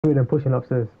Two of them pushing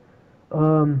upstairs.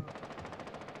 Um,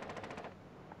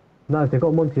 nice. They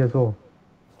got Monty as well.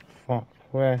 Fuck,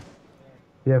 where?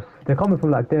 Yeah, they're coming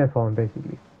from like their farm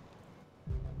basically.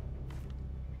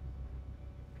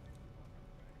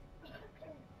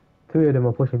 Two of them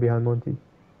are pushing behind Monty.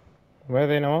 Where are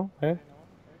they now? Where?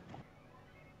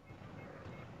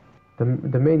 The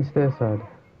main stair side.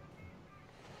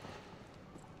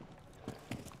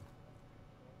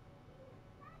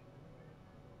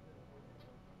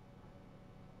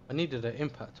 I needed an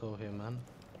impact over here, man.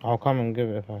 I'll come and give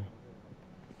it if I.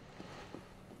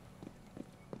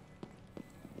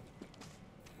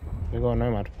 They got a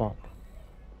nomad, fuck.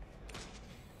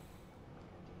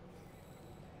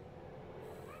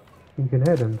 You can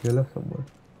hear them to your left somewhere.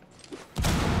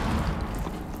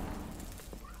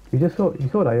 You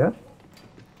saw that, yeah?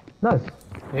 Nice.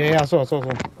 Yeah, I saw.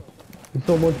 You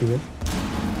saw Monty, yeah?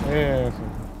 Yeah, I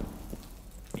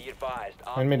saw. Be advised,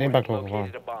 I made Op 4 impact has over,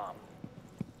 located a bomb.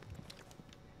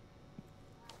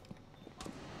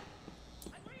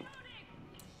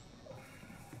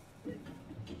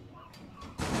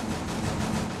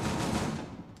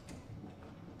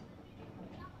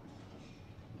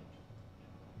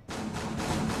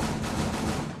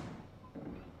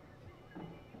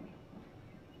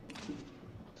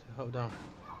 Hold down.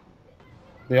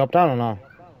 They up down or not?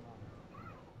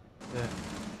 Yeah.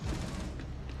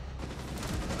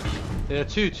 There are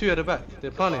two at the back.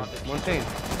 They're planning. Montaigne.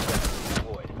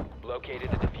 Deployed.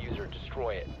 Located the diffuser.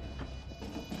 Destroy it.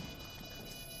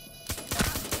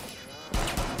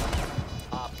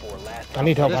 Op 4 last. I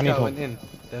need help, This I need guy help. went in.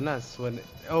 Then Naz went.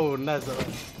 Oh, Naz.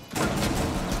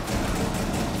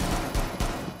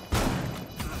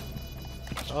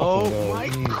 Oh Fucking my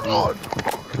easy. god!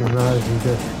 Nice, you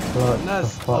just clutched the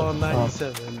Naz fuck on up.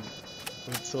 97.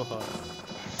 It's so hard.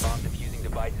 Bomb defusing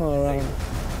device is Alright.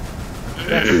 disabled.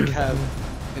 That's Cam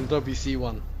in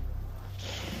WC1.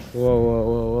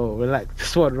 Whoa. Relax.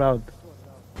 This one round.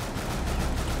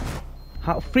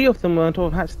 How, three of them were on top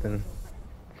of Hatchton.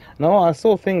 No, I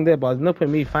saw a thing there, but there's no point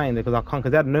in me fighting it because I can't,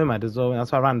 because they had nomad as well.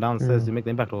 That's why I ran downstairs to make the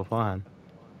impact over beforehand.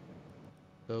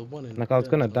 The one in Like I was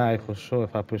gonna Burns die one, for sure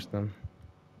if I pushed them.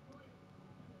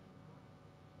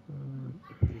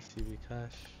 UCB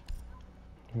cash.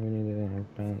 We need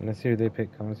it. Let's see who they pick.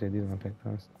 I want to see who these one pick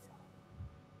first.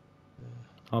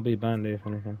 I'll be banned if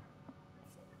anything.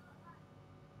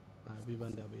 Nah, we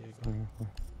run that way again.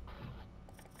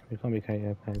 We can't be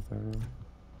KF, bro.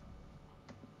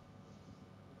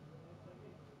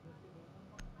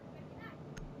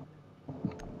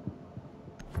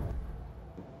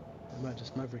 I might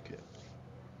just maverick it.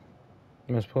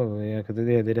 Most probably, yeah, because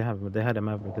they had a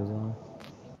Maverick as well.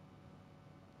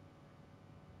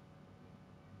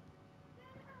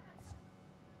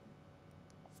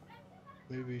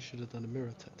 Maybe we should have done a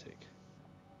mirror tactic.